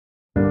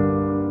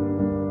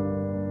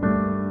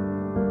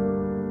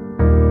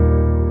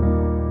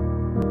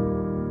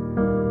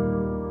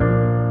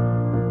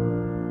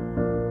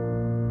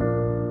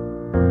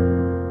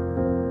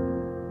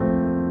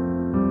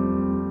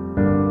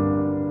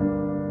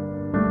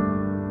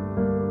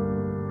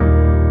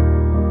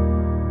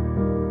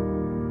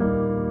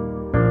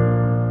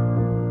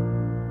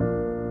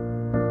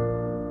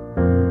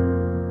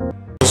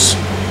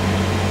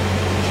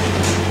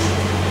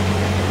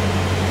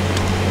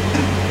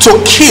So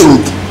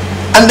killed.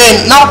 And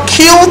then now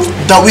killed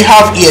that we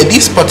have here,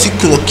 this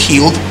particular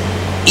killed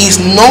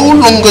is no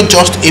longer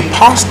just a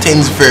past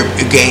tense verb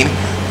again,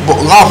 but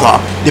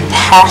rather the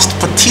past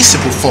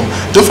participle form.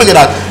 Don't forget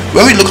that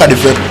when we look at the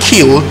verb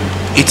kill,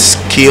 it's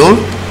kill,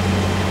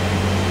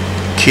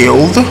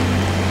 killed,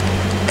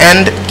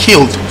 and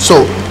killed.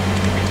 So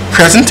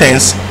present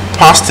tense,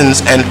 past tense,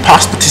 and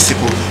past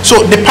participle.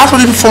 So the past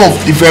participle form of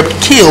the verb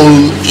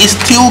kill is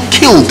still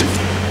killed.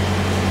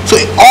 So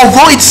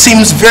although it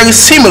seems very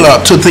similar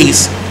to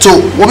this,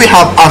 to what we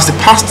have as the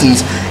past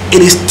tense,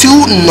 it is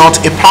still not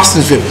a past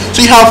tense verb.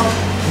 So you have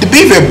the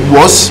be verb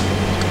was,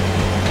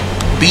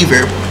 be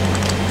verb,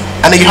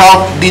 and then you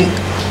have the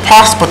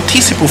past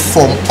participle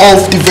form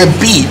of the verb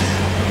be,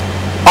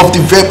 of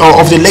the verb,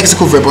 or of the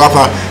lexical verb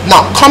rather.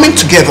 Now coming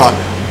together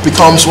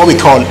becomes what we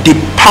call the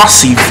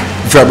passive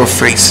verbal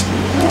phrase.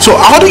 So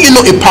how do you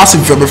know a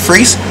passive verbal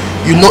phrase?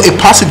 You know a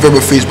passive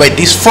verbal phrase by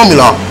this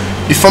formula.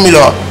 The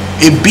formula: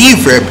 a be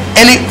verb,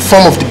 any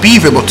form of the be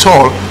verb at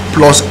all,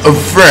 plus a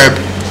verb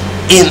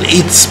in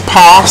its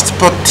past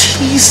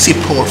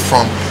participle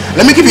form.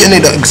 Let me give you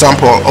another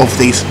example of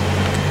this.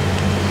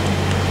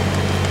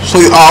 So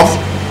you have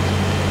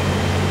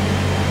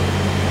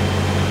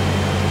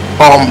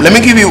let me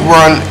give you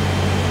one.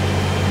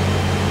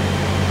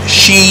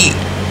 She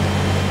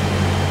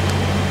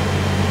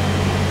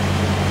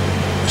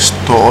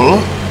stole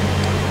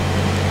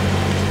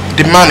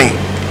the money.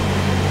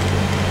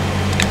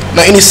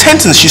 Now in a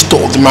sentence, she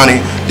stole the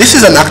money. This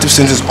is an active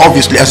sentence,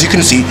 obviously, as you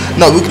can see.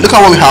 Now look at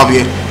what we have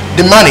here.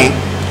 The money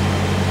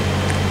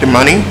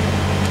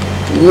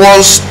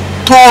was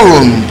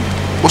stolen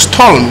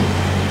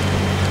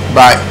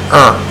by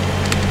her.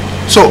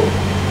 So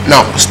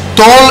now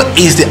stole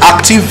is the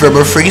active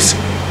verbal phrase,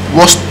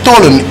 was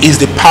stolen is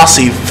the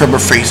passive verbal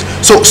phrase.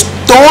 So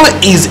stole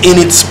is in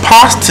its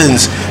past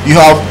tense. You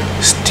have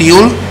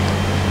steal,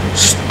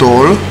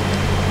 stole,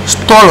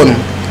 stolen,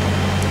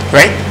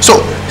 right?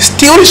 So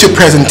steal is your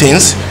present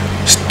tense,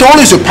 stole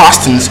is your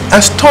past tense,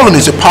 and stolen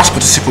is your past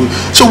participle.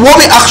 So what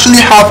we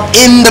actually have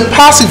in the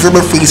passive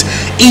verbal phrase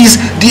is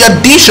the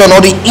addition or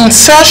the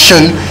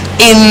insertion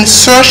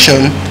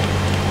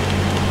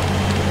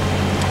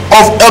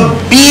of a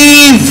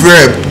be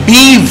verb,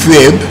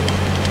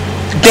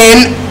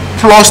 then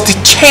plus the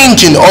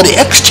changing or the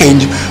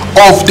exchange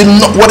of the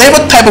whatever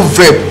type of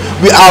verb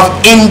we have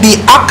in the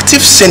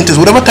active sentence.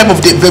 Whatever type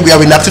of verb we have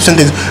in the active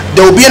sentence,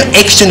 there will be an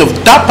exchange of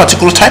that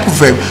particular type of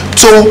verb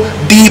to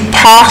the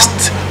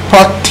past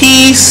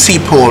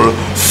participle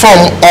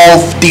form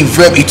of the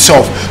verb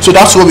itself. So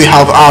that's what we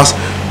have as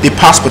the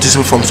past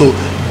participle form. So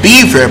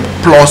be verb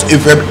plus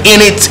a verb in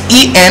its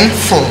en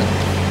form.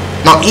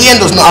 Now en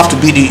does not have to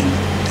be the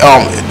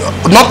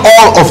not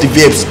all of the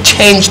verbs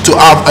change to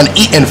have an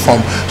en form.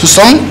 So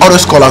some other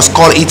scholars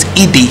call it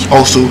ed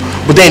also,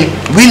 but then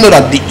we know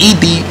that the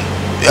ed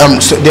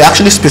so they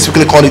actually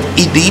specifically call it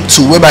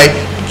ed2, whereby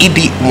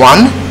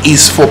ed1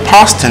 is for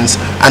past tense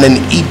and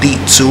then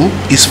ed2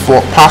 is for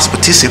past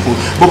participle.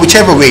 But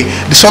whichever way,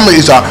 the summary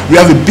is that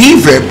we have a be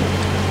verb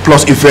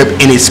plus a verb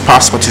in its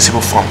past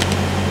participle form.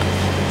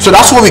 So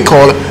that's what we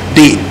call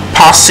the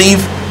passive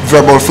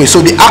verbal phrase.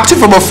 So the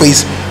active verbal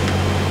phrase,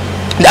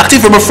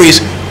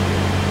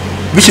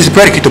 which is the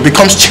predicator,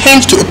 becomes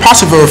changed to a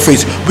passive verbal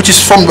phrase, which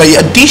is formed by the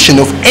addition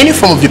of any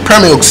form of the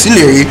primary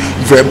auxiliary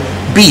verb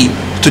be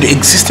to the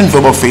existing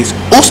verbal phrase.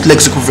 Host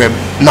lexical verb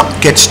now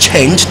gets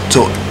changed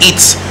to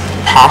its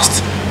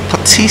past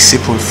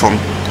participle form.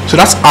 So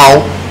that's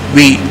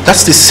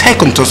that's the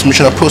second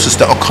transformational process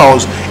that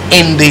occurs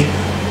in the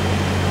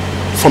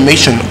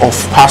formation of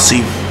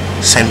passive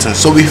sentence.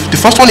 So the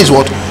first one is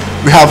what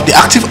we have: the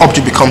active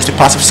object becomes the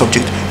passive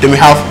subject. Then we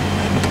have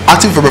the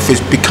active verbal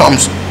phrase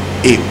becomes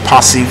a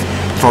passive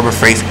verbal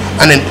phrase,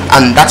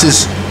 and that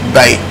is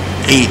by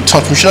a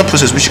transformational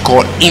process which we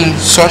call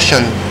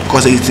insertion,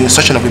 because it is the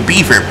insertion of a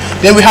be verb.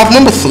 Then we have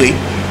number 3.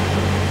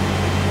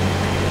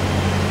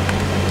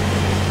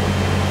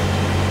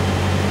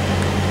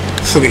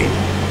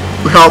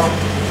 We have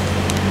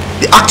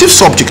the active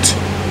subject.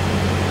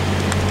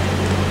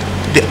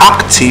 The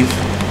active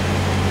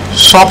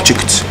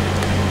subject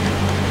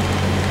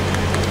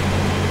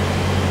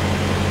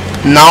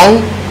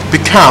now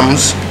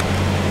becomes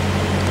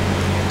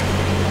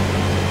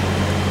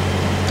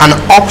an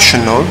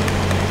optional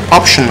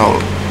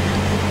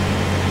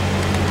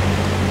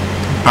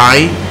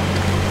by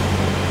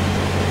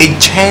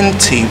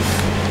agentive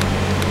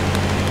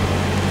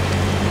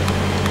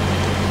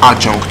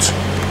adjunct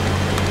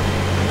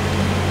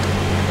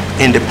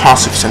in the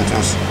passive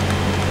sentence.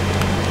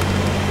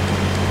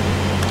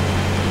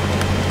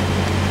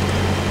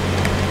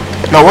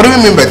 Now what do we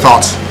mean by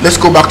that? Let's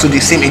go back to the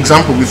same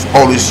example we've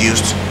always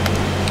used.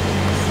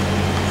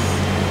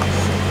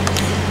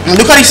 And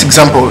look at this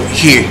example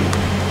here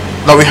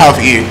that we have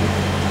here.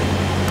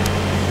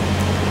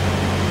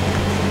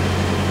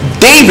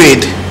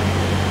 David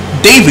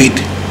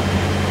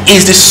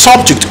is the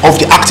subject of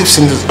the active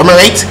sentence. Am I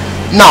right?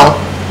 Now,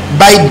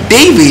 by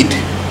David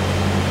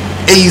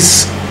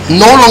is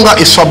no longer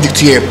a subject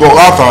here, but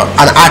rather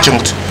an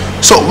adjunct.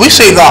 So we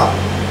say that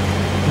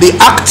the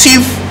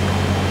active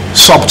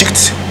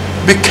subject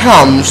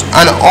becomes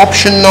an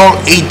optional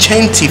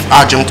agentive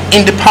adjunct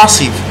in the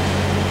passive.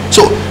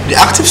 So the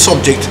active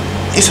subject,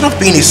 instead of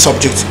being a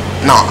subject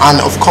now,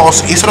 and of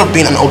course instead of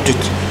being an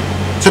object,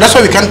 so that's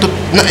why we can't do,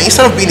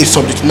 instead of being a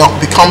subject now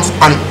becomes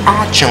an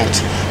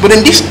adjunct. But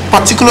then this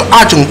particular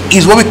adjunct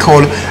is what we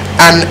call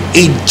an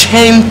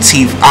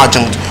agentive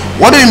adjunct.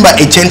 What do you mean by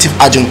agentive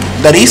adjunct?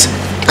 That is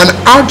an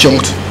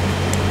adjunct.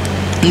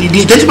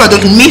 The agentive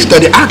adjunct means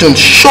that the adjunct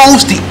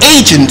shows the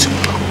agent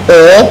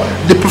or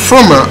the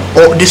performer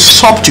or the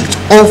subject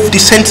of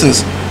the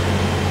sentence.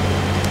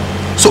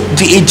 So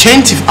the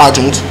agentive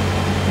adjunct,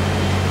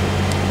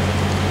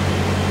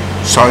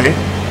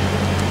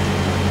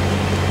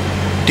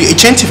 the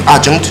agentive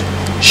adjunct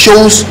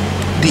shows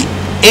the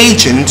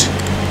agent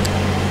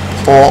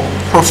or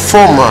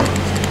performer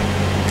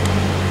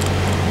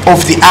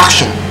of the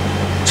action.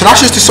 So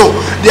that's just so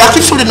the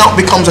active subject now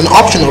becomes an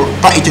optional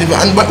by agentive,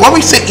 and when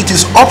we say it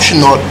is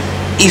optional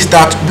is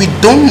that we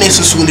don't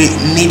necessarily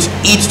need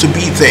it to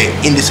be there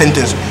in the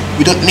sentence.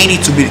 We don't need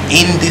it to be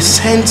in the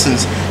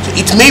sentence. So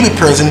it may be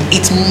present,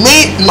 it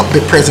may not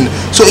be present.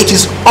 So it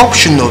is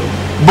optional,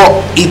 but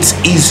it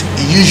is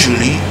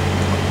usually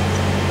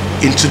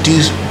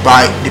introduced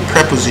by the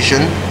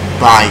preposition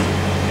by.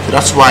 So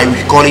that's why we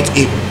call it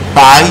a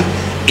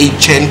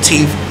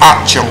bi-agentive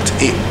adjunct.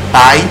 A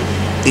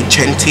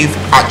bi-agentive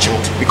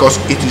adjunct,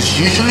 because it is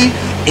usually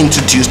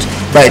introduced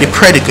by the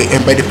predicate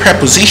and by the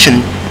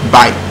preposition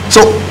by.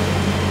 So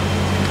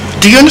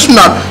do you understand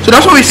that? So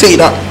that's why we say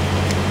that.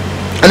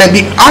 And then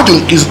the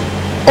adjunct is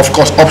of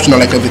course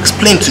optional, like I've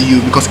explained to you,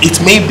 because it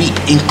may be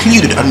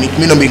included and it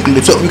may not be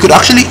included. So we could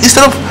actually,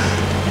 instead of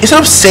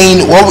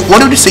saying what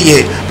did we say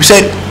here? We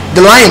said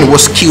the lion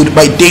was killed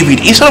by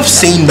David. Instead of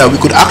saying that, we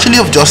could actually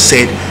have just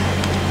said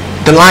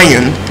the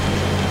lion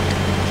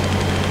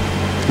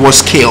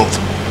was killed.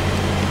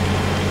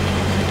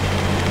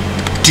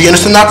 Do you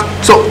understand that?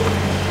 So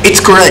it's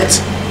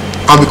correct,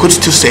 and we could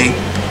still say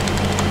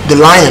the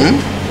lion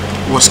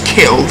was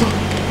killed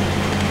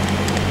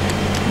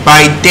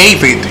by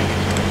David.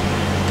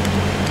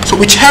 So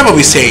whichever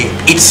we say,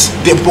 it's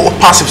the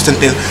passive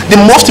sentence. The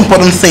most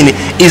important thing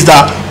is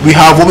that we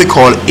have what we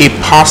call a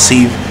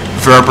passive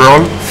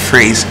verbal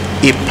phrase.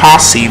 A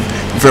passive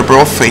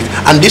verbal phrase.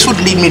 And this would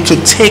lead me to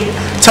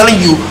telling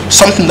you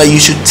something that you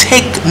should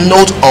take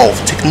note of.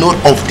 Take note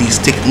of this.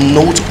 Take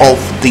note of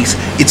this.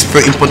 It's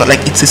very important.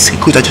 Like, it's a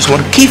secret I just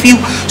want to give you.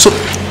 So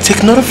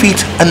take note of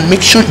it and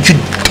make sure you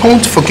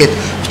don't forget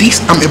this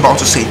I'm about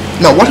to say.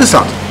 Now, what is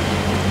that?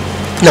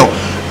 Now,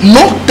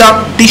 note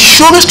that the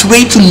surest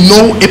way to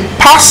know a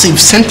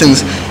passive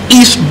sentence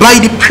is by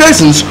the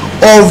presence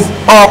of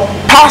a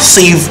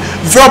passive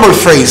verbal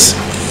phrase.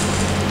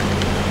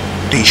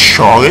 The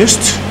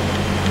surest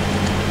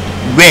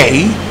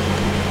way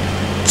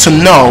to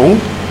know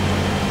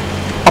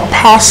a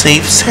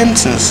passive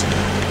sentence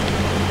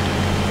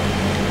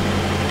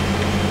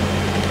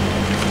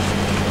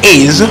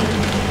is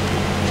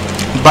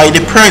by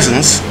the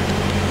presence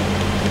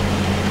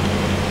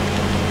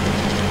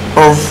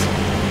of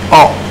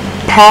a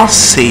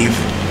passive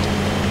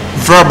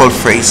verbal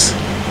phrase.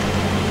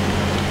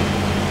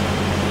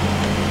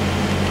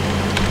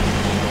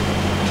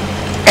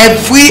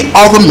 Every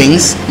other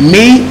means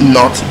may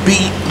not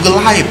be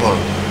reliable.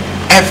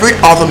 Every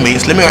other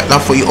means, let me write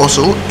that for you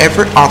also.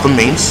 Every other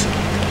means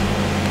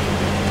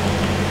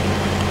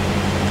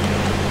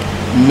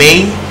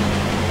may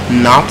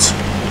not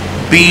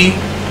be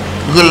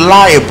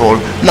reliable.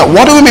 Now,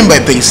 what do we mean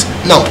by this?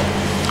 Now,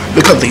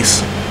 look at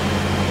this.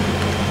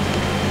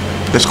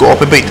 Let's go up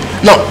a bit.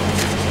 Now,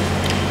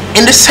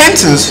 in the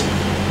sentence,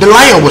 the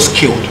lion was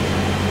killed.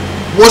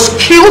 Was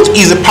killed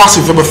is a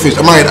passive verbal phrase.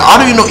 Am I right?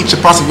 How do you know it's a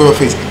passive verbal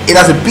phrase? It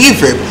has a be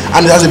verb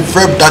and it has a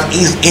verb that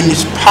is in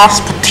its past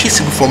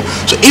participle form.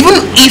 So even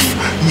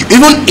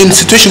in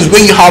situations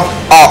where you have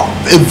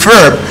a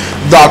verb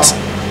that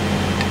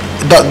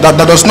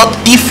does not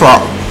differ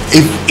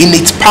in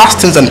its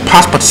past tense and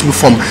past participle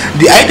form,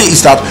 the idea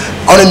is that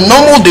on a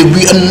normal day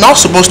we are not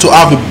supposed to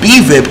have a be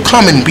verb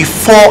coming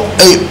before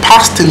a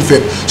past tense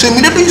verb. So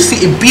immediately you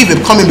see a be verb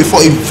coming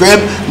before a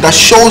verb, that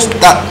shows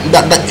that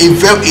a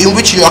verb in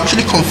which you're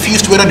actually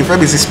confused whether the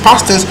verb is its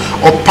past tense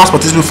or past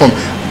participle form.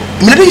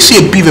 Immediately you see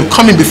a be verb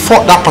coming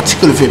before that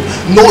particular verb,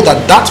 know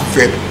that that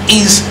verb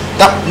is,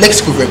 that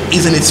lexical verb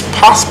is in its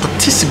past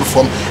participle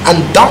form,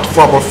 and that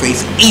verbal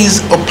phrase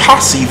is a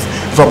passive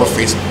verbal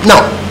phrase.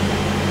 Now,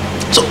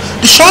 so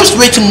the surest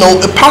way to know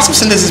a passive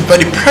sentence is by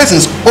the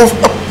presence of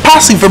a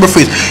passive verbal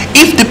phrase.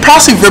 If the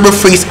passive verbal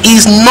phrase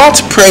is not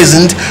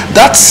present,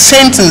 that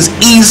sentence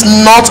is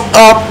not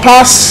a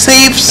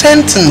passive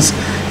sentence.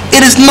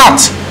 It is not.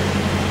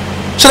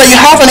 So that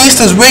you have an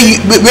instance where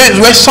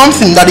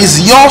something that is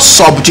your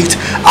subject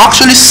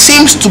actually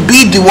seems to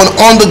be the one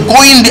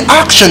undergoing the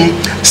action,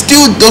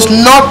 still does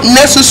not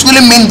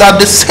necessarily mean that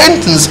the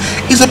sentence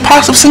is a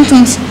passive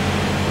sentence.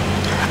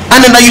 And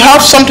then that you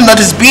have something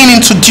that is being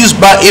introduced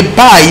by a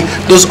by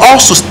does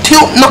also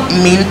still not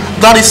mean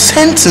that a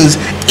sentence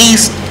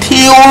is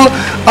still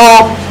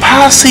a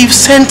passive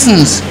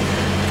sentence.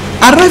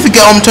 I don't know if you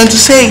get what I'm trying to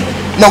say.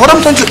 Now what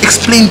I'm trying to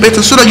explain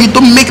better so that you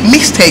don't make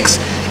mistakes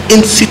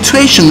in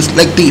situations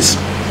like this.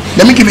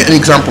 Let me give you an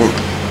example.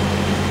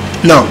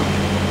 Now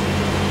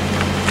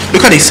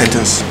look at this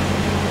sentence.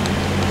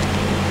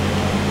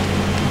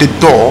 The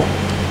door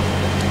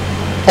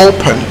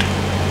opened.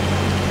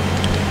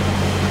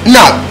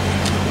 Now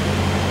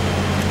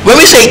when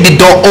we say the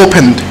door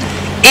opened,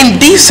 in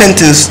this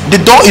sentence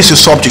the door is your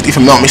subject if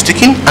I'm not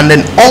mistaken, and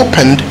then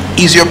opened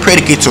is your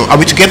predicator.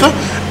 Are we together?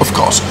 Of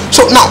course.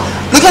 So now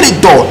look at the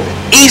door.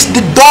 Is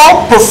the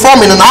door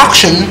performing an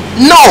action?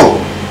 No,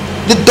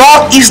 the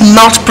door is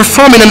not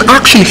performing an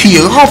action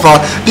here.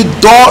 However, the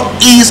door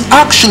is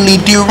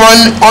actually the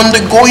one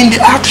undergoing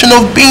the action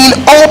of being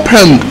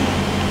opened.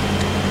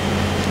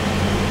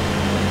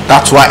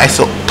 That's why I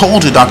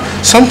told you that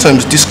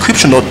sometimes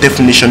description or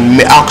definition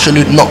may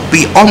actually not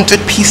be 100%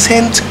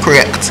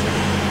 correct.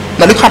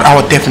 Now look at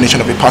our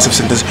definition of a passive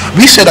sentence.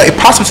 We said that a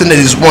passive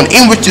sentence is one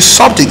in which the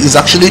subject is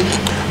actually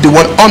the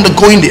one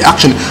undergoing the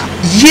action.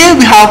 Here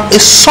we have a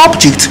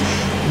subject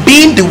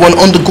being the one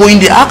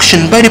undergoing the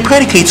action by the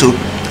predicator.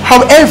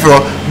 However,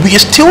 we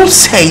are still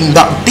saying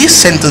that this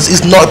sentence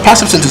is not a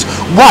passive sentence.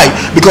 Why?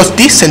 Because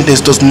this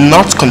sentence does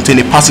not contain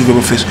a passive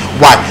verbal phrase.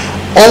 Why?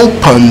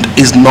 Opened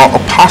is not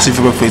a passive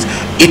verbal phrase.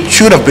 It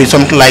should have been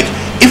something like,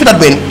 if it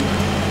had been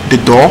the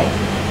door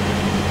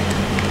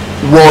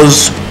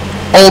was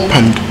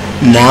opened.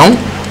 Now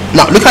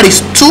look at these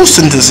two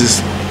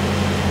sentences.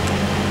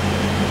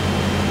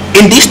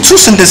 In these two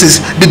sentences,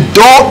 the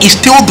door is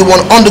still the one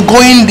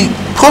undergoing the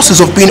process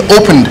of being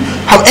opened.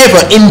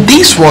 However, in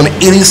this one,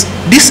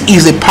 this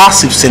is a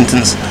passive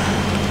sentence.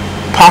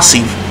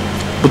 Passive.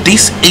 But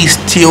this is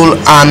still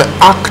an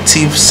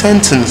active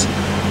sentence.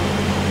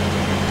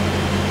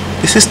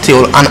 This is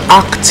still an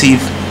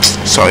active,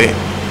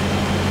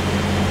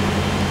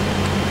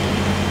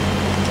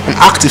 an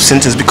active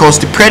sentence because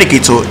the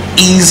predicator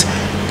is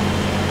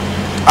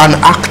an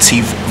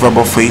active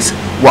verbal phrase,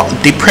 while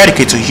the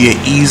predicator here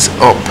is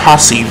a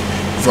passive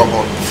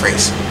verbal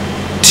phrase.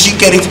 Did you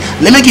get it?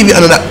 Let me give you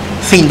another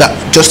thing that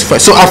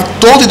justifies. So I've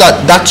told you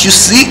that you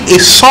see a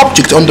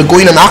subject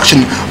undergoing an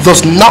action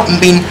does not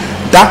mean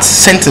that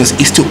sentence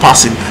is still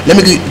passive. Let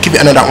me give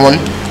you another one.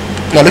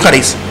 Now look at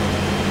this.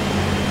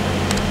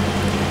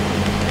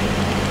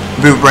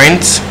 We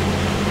went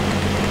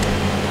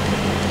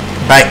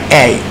by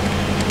A.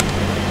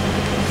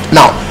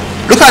 Now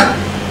look at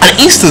an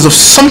instance of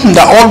something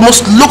that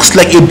almost looks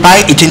like a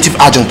by agentive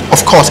adjunct.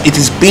 Of course, it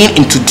is being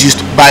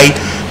introduced by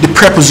the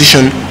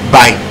preposition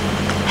by.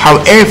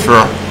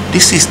 However,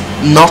 this is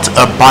not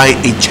a by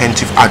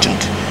agentive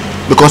adjunct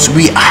because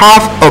we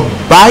have a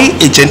by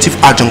agentive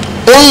adjunct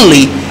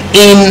only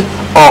in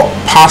a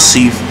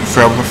passive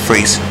verbal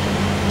phrase.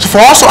 So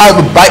for us to have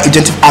a by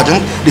agentive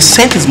adjunct, the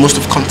sentence must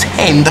have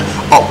contained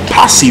a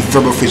passive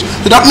verbal phrase.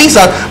 So that means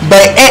that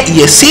by A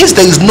here, since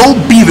there is no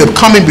be verb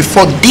coming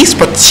before this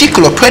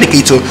particular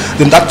predicator,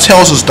 then that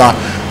tells us that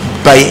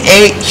by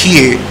A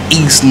here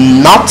is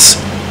not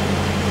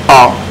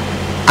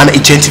an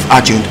agentive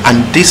adjunct, and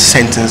this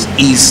sentence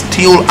is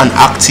still an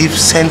active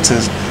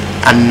sentence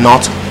and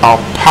not a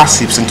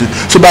passive sentence.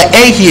 So by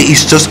A here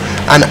is just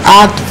an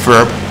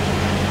adverb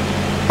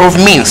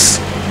of means.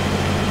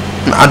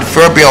 An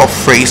adverbial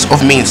phrase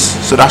of means.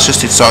 So that's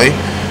just it. Sorry,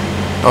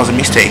 that was a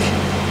mistake.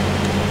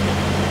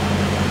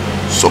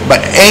 So by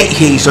A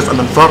here is just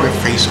an adverbial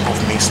phrase of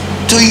means.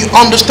 Do you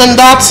understand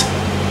that?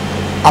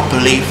 I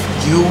believe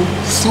you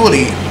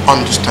fully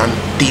understand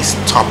this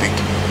topic.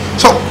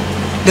 So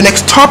the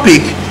next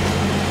topic,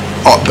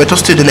 or better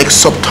still the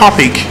next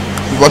subtopic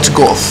we want to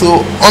go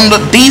through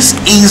under this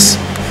is,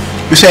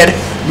 we said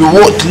we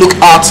want to look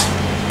at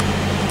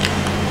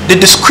the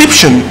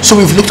description. So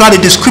we've looked at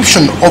the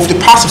description of the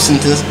passive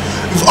sentence.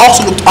 We've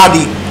also looked at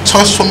the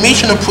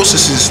transformational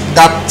processes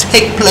that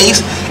take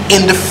place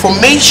in the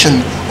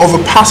formation of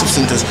a passive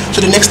sentence.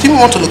 So the next thing we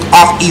want to look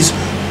at is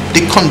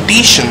the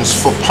conditions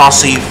for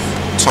passive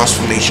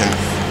transformation.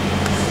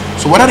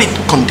 So what are the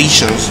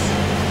conditions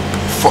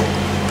for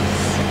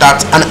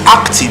that an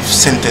active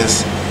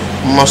sentence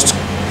must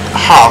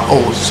have?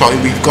 Oh, sorry,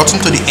 we've gotten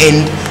to the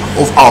end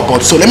of our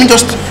board. So let me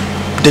just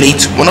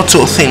delete one or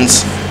two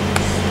things.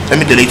 Let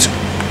me delete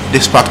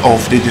this part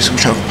of the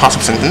description of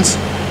passive sentence.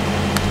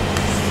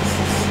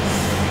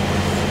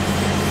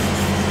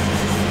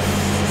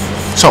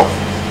 So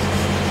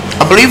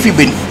I believe you've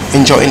been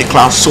enjoying the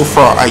class so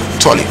far. I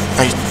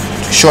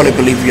surely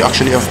believe you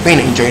actually have been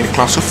enjoying the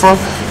class so far.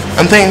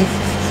 And then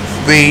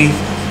we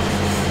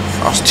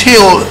are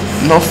still,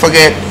 not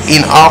forget,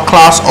 in our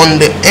class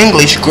on the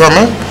English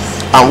grammar,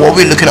 and what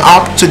we're looking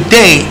at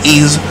today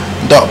is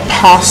the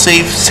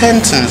passive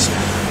sentence.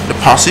 The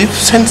passive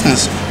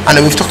sentence. And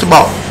then we've talked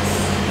about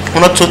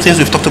one or two things.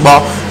 We've talked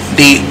about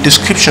the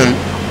description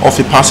of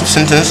the passive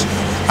sentence,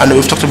 and then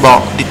we've talked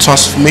about the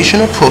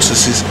transformational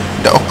processes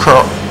that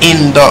occur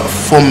in the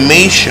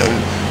formation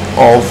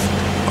of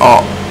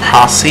a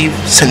passive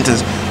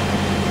sentence.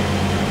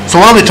 So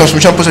one of the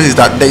transformational processes is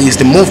that there is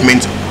the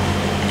movement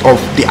of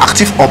the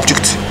active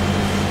object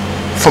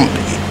from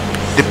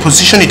the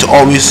position it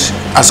always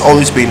has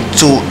always been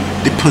to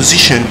the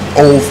position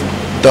of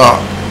the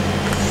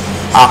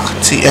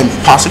active and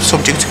passive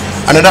subject.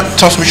 Another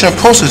transformational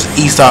process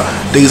is that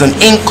there is an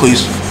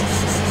increase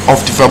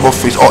of the verbal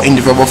phrase or in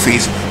the verbal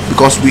phrase,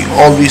 because we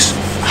always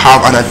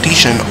have an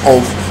addition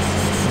of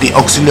the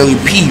auxiliary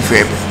be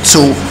verb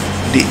to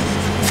the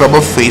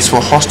verbal phrase for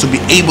us to be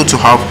able to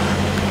have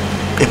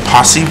a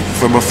passive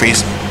verbal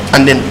phrase.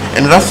 And then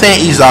another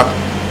thing is that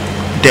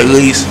there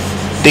is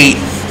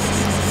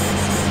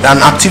an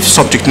active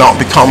subject now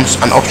becomes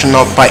an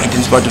optional by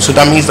identifier. So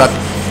that means that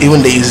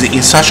even there is the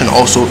insertion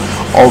also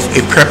of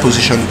a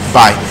preposition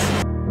by.